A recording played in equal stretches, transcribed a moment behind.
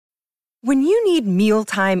When you need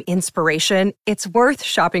mealtime inspiration, it's worth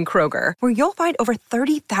shopping Kroger, where you'll find over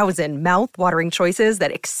 30,000 mouth-watering choices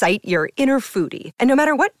that excite your inner foodie. And no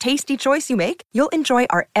matter what tasty choice you make, you'll enjoy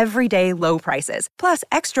our everyday low prices, plus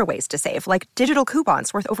extra ways to save, like digital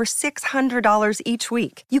coupons worth over $600 each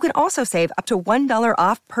week. You can also save up to $1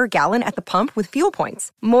 off per gallon at the pump with fuel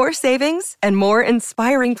points. More savings and more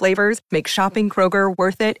inspiring flavors make shopping Kroger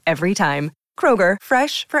worth it every time. Kroger,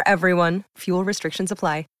 fresh for everyone. Fuel restrictions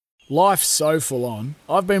apply. Life's so full on.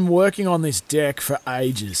 I've been working on this deck for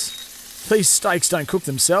ages. These steaks don't cook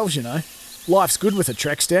themselves, you know. Life's good with a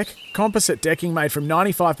Trex deck. Composite decking made from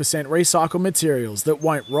 95% recycled materials that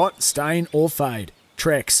won't rot, stain or fade.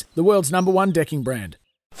 Trex, the world's #1 decking brand.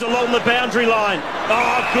 It's along the boundary line.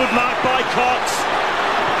 Oh, good mark by Cox.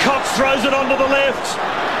 Cox throws it onto the left.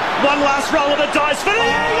 One last roll of the dice for the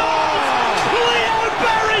Eagles! Leo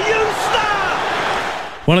Barry, you star!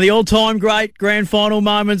 One of the all-time great grand final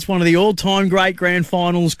moments, one of the all-time great grand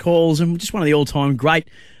finals calls, and just one of the all-time great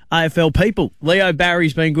AFL people. Leo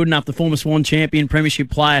Barry's been good enough, the former Swan champion,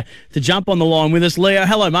 premiership player, to jump on the line with us. Leo,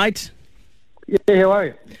 hello, mate. Yeah, how are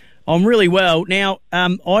you? I'm really well. Now,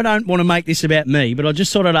 I don't want to make this about me, but I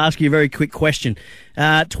just thought I'd ask you a very quick question.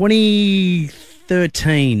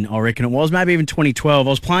 2013, I reckon it was, maybe even 2012, I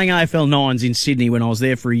was playing AFL 9s in Sydney when I was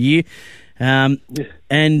there for a year. And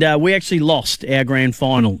we actually lost our grand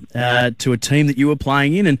final to a team that you were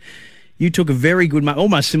playing in, and you took a very good mark,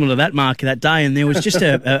 almost similar to that mark that day, and there was just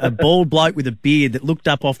a bald bloke with a beard that looked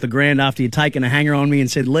up off the ground after you'd taken a hanger on me and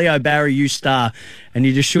said, "Leo Barry, you star," and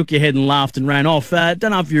you just shook your head and laughed and ran off. Don't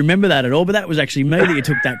know if you remember that at all, but that was actually me that you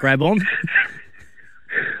took that grab on.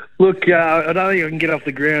 Look, I don't think I can get off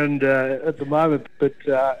the ground at the moment, but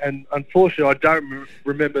and unfortunately, I don't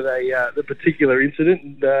remember the particular incident.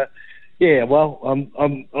 And, yeah, well, I'm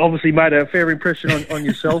obviously made a fair impression on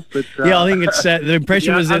yourself, but yeah, I think it's the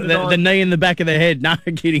impression was the knee in the back of the head. No,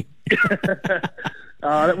 I'm kidding.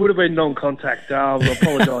 That would have been non-contact. I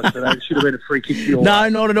apologise for that. It should have been a free kick. No,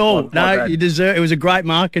 not at all. No, you deserve. It was a great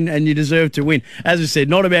mark, and you deserve to win. As I said,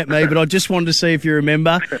 not about me, but I just wanted to see if you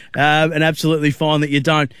remember, and absolutely fine that you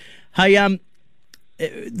don't. Hey,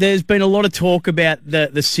 there's been a lot of talk about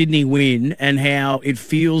the Sydney win and how it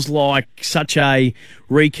feels like such a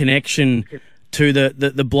reconnection to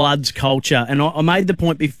the Bloods culture. And I made the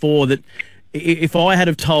point before that if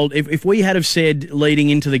we had have said leading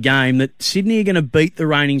into the game that Sydney are going to beat the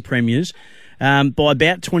reigning premiers by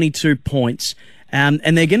about 22 points, and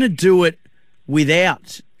they're going to do it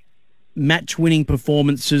without match-winning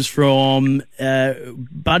performances from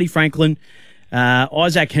Buddy Franklin,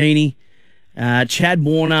 Isaac Heaney, Chad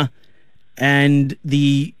Warner, and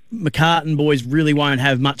the McCartan boys really won't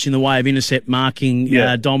have much in the way of intercept marking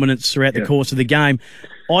dominance throughout the course of the game.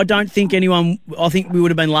 I think we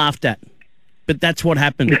would have been laughed at, but that's what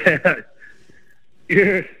happened. No,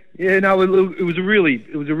 it was a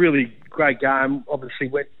really great game. Obviously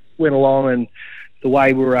went along, and the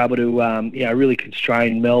way we were able to really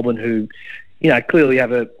constrain Melbourne, who clearly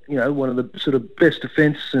have one of the sort of best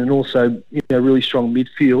defence and also really strong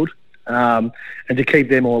midfield. And to keep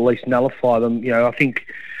them or at least nullify them, I think,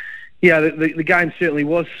 the game certainly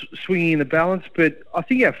was swinging in the balance, but I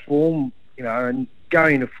think our form, and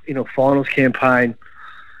going in a finals campaign,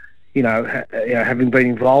 having been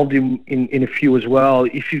involved in a few as well,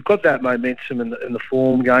 if you've got that momentum and the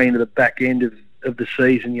form going into the back end of the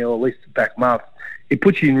season, at least the back month, it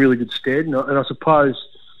puts you in really good stead. And I suppose,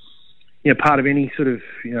 part of any sort of,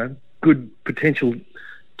 good potential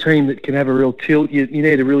team that can have a real tilt, you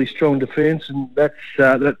need a really strong defence, and that's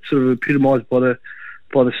sort of epitomised by the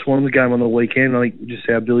Swans game on the weekend. I think just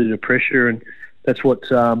our ability to pressure, and that's what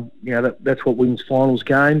that's what wins finals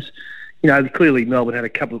games. Clearly Melbourne had a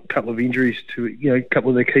couple of injuries to a couple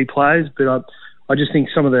of their key players, but I just think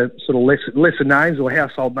some of the sort of lesser names or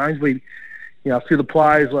household names, a few of the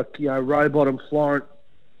players like Robot and Florent,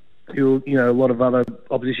 who a lot of other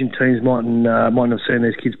opposition teams mightn't have seen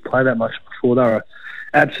these kids play that much before. They were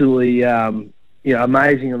absolutely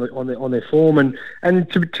amazing on their form,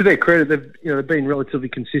 and to their credit, they've been relatively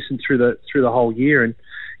consistent through the whole year. And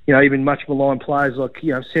even much maligned players like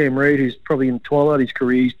Sam Reid, who's probably in the twilight of his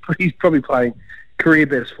career, he's probably playing career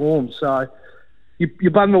best form. So you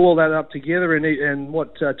bundle all that up together, and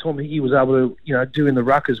what Tom Hickey was able to do in the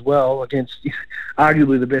ruck as well against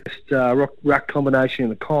arguably the best ruck combination in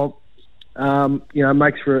the comp,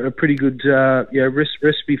 makes for a pretty good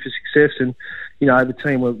recipe for success. And the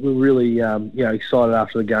team were really excited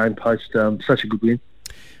after the game post such a good win.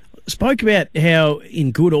 Spoke about how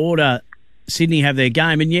in good order Sydney have their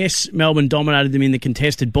game. And yes, Melbourne dominated them in the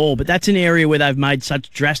contested ball, but that's an area where they've made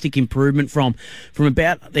such drastic improvement from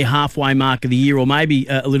about the halfway mark of the year, or maybe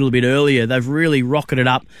a little bit earlier. They've really rocketed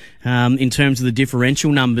up in terms of the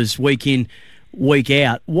differential numbers week in, week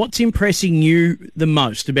out. What's impressing you the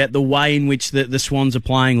most about the way in which the Swans are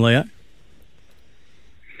playing, Leo?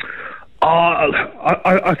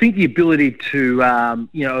 I think the ability to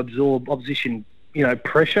absorb opposition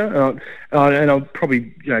pressure, and I'll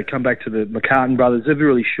probably come back to the McCartan brothers. They've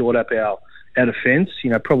really shored up our defence.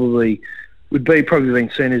 Probably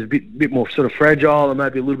been seen as a bit more sort of fragile and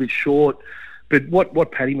maybe a little bit short. But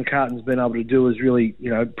what Paddy McCartan's been able to do is really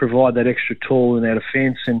provide that extra tool in our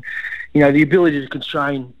defence, and the ability to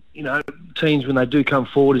constrain teams when they do come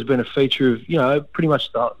forward has been a feature of pretty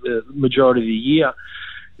much the majority of the year.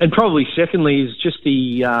 And probably secondly is just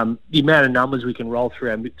the amount of numbers we can roll through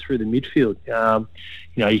the midfield.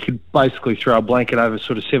 You could basically throw a blanket over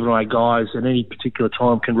sort of 7 or 8 guys at any particular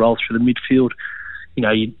time can roll through the midfield.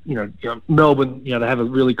 Melbourne, they have a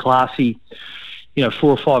really classy, 4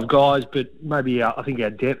 or 5 guys, but maybe I think our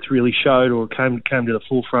depth really showed or came to the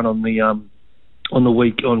forefront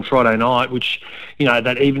on Friday night, which,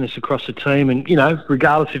 that evenness across the team. And,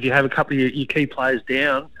 regardless if you have a couple of your key players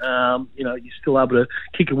down, you're still able to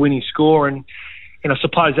kick a winning score. And I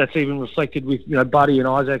suppose that's even reflected with, Buddy and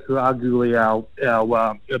Isaac, who are arguably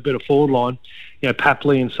our better forward line.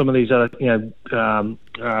 Papley and some of these other,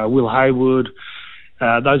 Will Hayward,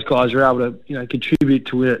 those guys are able to, contribute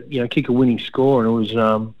to it, kick a winning score.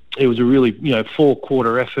 And it was a really,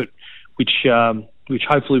 4-quarter effort, which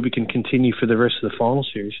hopefully we can continue for the rest of the final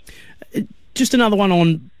series. Just another one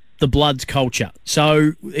on the Bloods culture.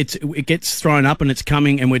 So it gets thrown up and it's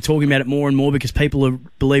coming, and we're talking about it more and more because people are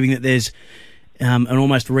believing that there's an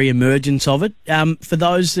almost re-emergence of it. For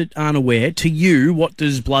those that aren't aware, to you, what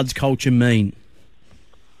does Bloods culture mean?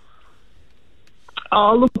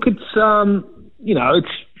 Oh, look, it's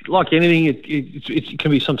it's like anything. It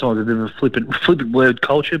can be sometimes a bit of a flippant word,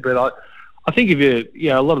 culture, but I think if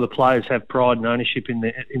a lot of the players have pride and ownership in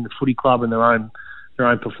the footy club and their own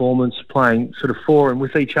performance, playing sort of for and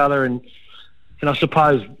with each other, and I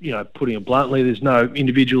suppose putting it bluntly, there's no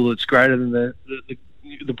individual that's greater than the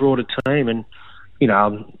broader team, and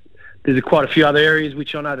there's quite a few other areas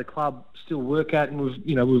which I know the club still work at, and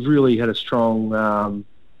we've really had a strong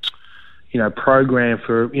program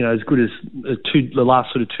for as good as the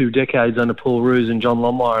last sort of 2 decades under Paul Roos and John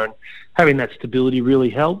Longmire, and having that stability really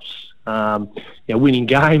helps. Winning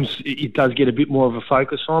games, it does get a bit more of a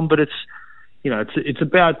focus on, but it's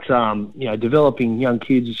about developing young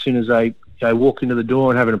kids as soon as they walk into the door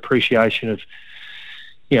and have an appreciation of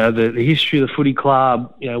the history of the footy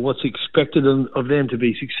club, what's expected of them to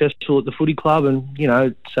be successful at the footy club, and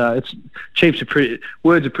it's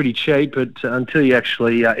words are pretty cheap, but until you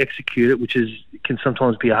actually execute it, which can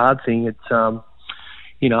sometimes be a hard thing, it's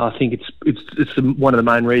I think it's one of the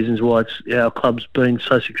main reasons why our club's been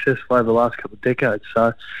so successful over the last couple of decades.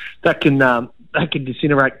 So that can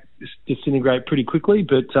disintegrate pretty quickly.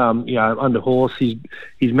 But under Horse, he's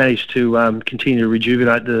managed to continue to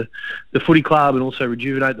rejuvenate the footy club and also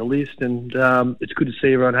rejuvenate the list. And it's good to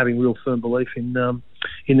see everyone having real firm belief in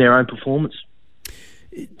their own performance.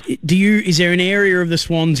 Is there an area of the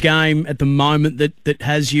Swans game at the moment that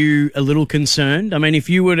has you a little concerned? I mean, if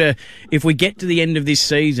we get to the end of this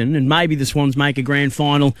season and maybe the Swans make a grand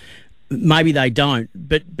final, maybe they don't,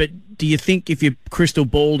 but do you think, if you crystal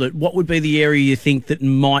balled it, what would be the area you think that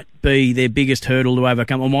might be their biggest hurdle to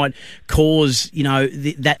overcome, or might cause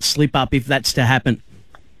that slip up if that's to happen?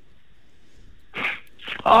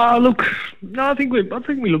 Look, no, I think we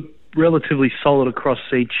look relatively solid across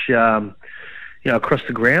each. Across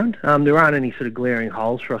the ground. There aren't any sort of glaring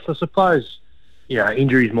holes for us. I suppose,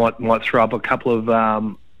 injuries might throw up a couple of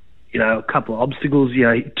obstacles.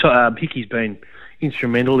 Hickey's been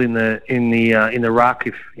instrumental in the ruck.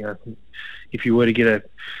 If you were to get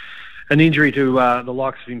an injury to the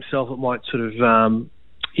likes of himself, it might sort of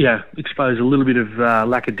expose a little bit of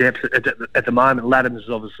lack of depth at the moment. Laddams,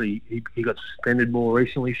 obviously, he got suspended more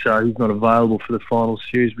recently, so he's not available for the final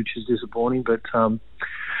series, which is disappointing. But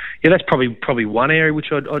that's probably one area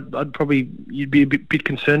which I'd probably you'd be a bit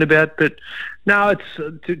concerned about. But no, it's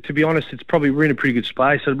to be honest, it's probably we're in a pretty good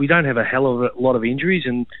space. So we don't have a hell of a lot of injuries,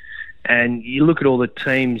 and you look at all the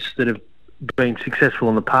teams that have been successful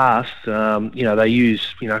in the past. They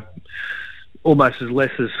use almost as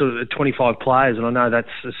less as sort of 25 players, and I know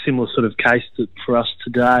that's a similar sort of case for us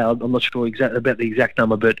today. I'm not sure about the exact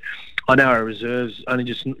number, but I know our reserves only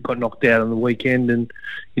just got knocked out on the weekend, and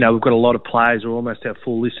we've got a lot of players who almost have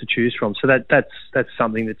full list to choose from. So that's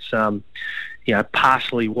something that's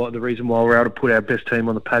partially the reason why we're able to put our best team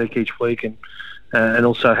on the paddock each week and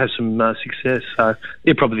also have some success. So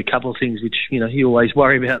they're probably a couple of things which you always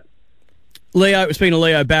worry about. Leo, speaking of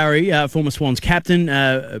Leo Barry, former Swans captain,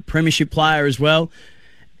 a premiership player as well.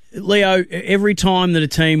 Leo, every time that a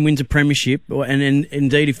team wins a premiership, and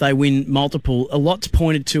indeed if they win multiple, a lot's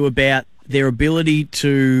pointed to about their ability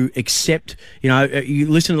to accept. You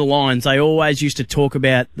listen to the Lions; they always used to talk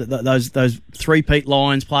about those three-peat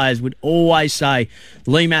Lions players would always say,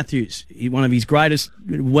 Lee Matthews, one of his greatest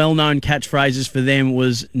well-known catchphrases for them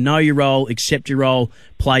was "Know your role, accept your role,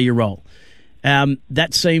 play your role."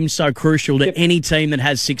 That seems so crucial to any team that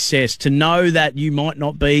has success, to know that you might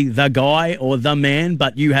not be the guy or the man,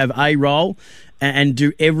 but you have a role and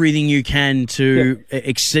do everything you can to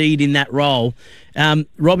exceed in that role.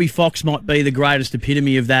 Robbie Fox might be the greatest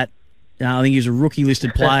epitome of that. I think he was a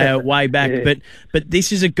rookie-listed player way back, but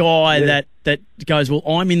this is a guy that goes, well,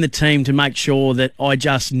 I'm in the team to make sure that I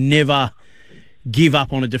just never give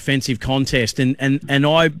up on a defensive contest, and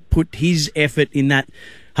I put his effort in that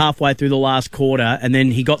halfway through the last quarter, and then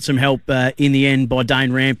he got some help in the end by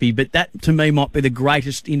Dane Rampy. But that, to me, might be the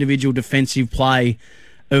greatest individual defensive play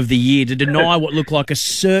of the year, to deny what looked like a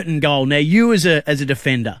certain goal. Now, you as a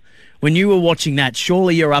defender, when you were watching that,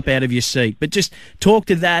 surely you're up out of your seat. But just talk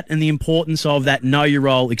to that and the importance of that know your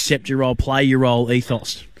role, accept your role, play your role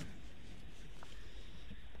ethos.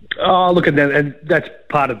 Oh, look at that, and that's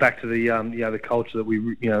part of back to the the culture that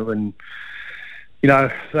we and.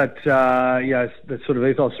 That sort of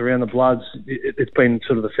ethos around the Bloods, it's been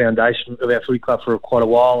sort of the foundation of our footy club for quite a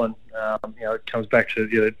while, and it comes back to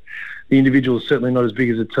the individual is certainly not as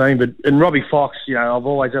big as a team. And Robbie Fox, I've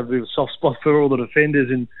always had a bit of a soft spot for all the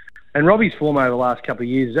defenders, and Robbie's form over the last couple of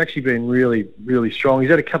years has actually been really, really strong.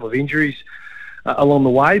 He's had a couple of injuries along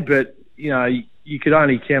the way, but you could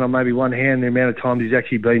only count on maybe one hand the amount of times he's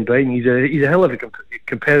actually been beaten. He's a hell of a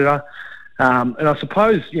competitor. And I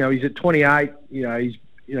suppose he's at 28. He's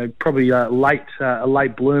probably a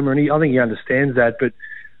late bloomer, and I think he understands that. But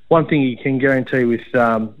one thing you can guarantee with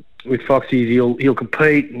Foxy is he'll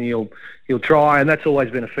compete and he'll try, and that's always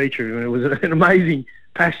been a feature of him. It was an amazing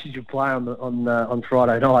passage of play on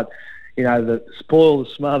Friday night. The spoil, the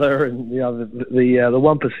smother, and the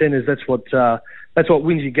 1%ers. That's what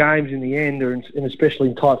wins you games in the end, and especially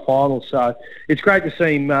in tight finals. So it's great to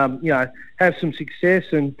see him have some success,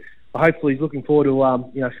 and hopefully he's looking forward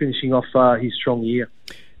to finishing off his strong year.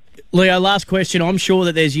 Leo, last question. I'm sure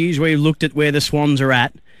that there's years where you've looked at where the Swans are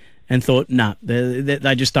at and thought,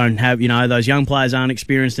 they just don't have, those young players aren't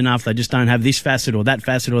experienced enough. They just don't have this facet or that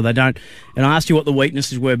facet, or they don't. And I asked you what the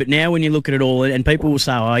weaknesses were, but now when you look at it all, and people will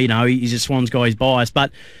say, he's a Swans guy, he's biased,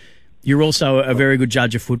 but you're also a very good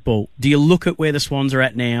judge of football. Do you look at where the Swans are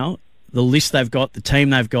at now, the list they've got, the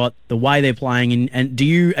team they've got, the way they're playing, and are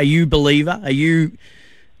you a believer?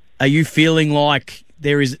 Are you feeling like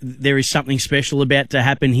there is something special about to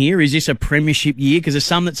happen here? Is this a premiership year? Because there's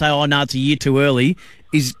some that say, it's a year too early.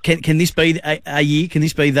 Can this be a year? Can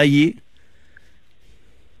this be the year?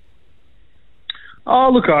 Oh,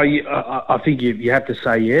 look, I think you have to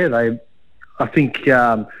say, yeah. I think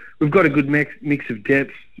we've got a good mix of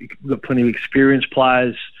depth. We've got plenty of experienced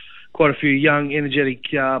players, quite a few young,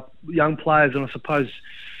 energetic young players, and I suppose,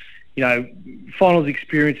 finals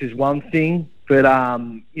experience is one thing, but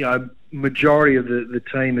majority of the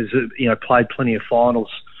team has played plenty of finals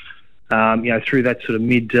through that sort of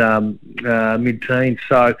mid-teens.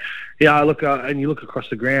 So look, and you look across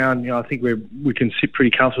the ground, I think we can sit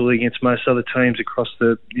pretty comfortably against most other teams across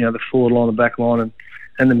the the forward line, the back line,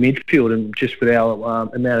 and the midfield, and just with our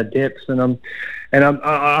amount of depth. And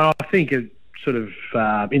I think it sort of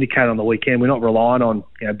indicated on the weekend we're not relying on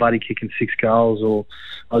Buddy kicking 6 goals or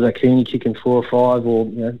Keeney kicking 4 or 5, or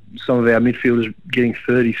some of our midfielders getting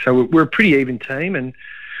 30. So we're a pretty even team, and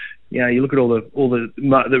you look at all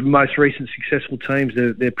the most recent successful teams.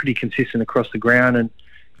 They're pretty consistent across the ground, and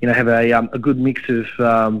have a good mix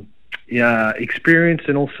of experience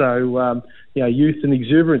and also youth and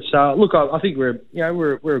exuberance. So look, I think we're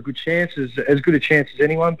a good chance, as good a chance as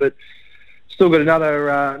anyone, but still got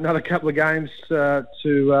another couple of games to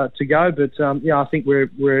go. But I think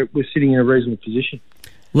we're sitting in a reasonable position.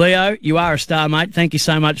 Leo, you are a star, mate. Thank you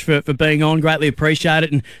so much for being on. Greatly appreciate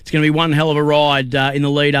it. And it's going to be one hell of a ride in the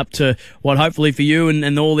lead up to what hopefully for you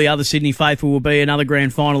and all the other Sydney faithful will be another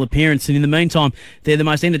grand final appearance. And in the meantime, they're the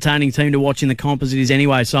most entertaining team to watch in the comp as it is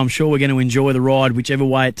anyway. So I'm sure we're going to enjoy the ride whichever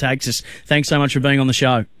way it takes us. Thanks so much for being on the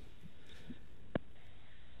show.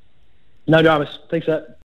 No dramas. Thanks,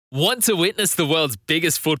 sir. Want to witness the world's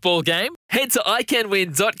biggest football game? Head to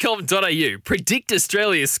iCanWin.com.au, predict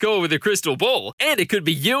Australia's score with a crystal ball, and it could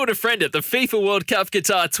be you and a friend at the FIFA World Cup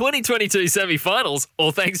Qatar 2022 semi-finals,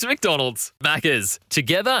 all thanks to McDonald's. Maccas,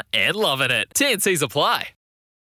 together and loving it. TNCs apply.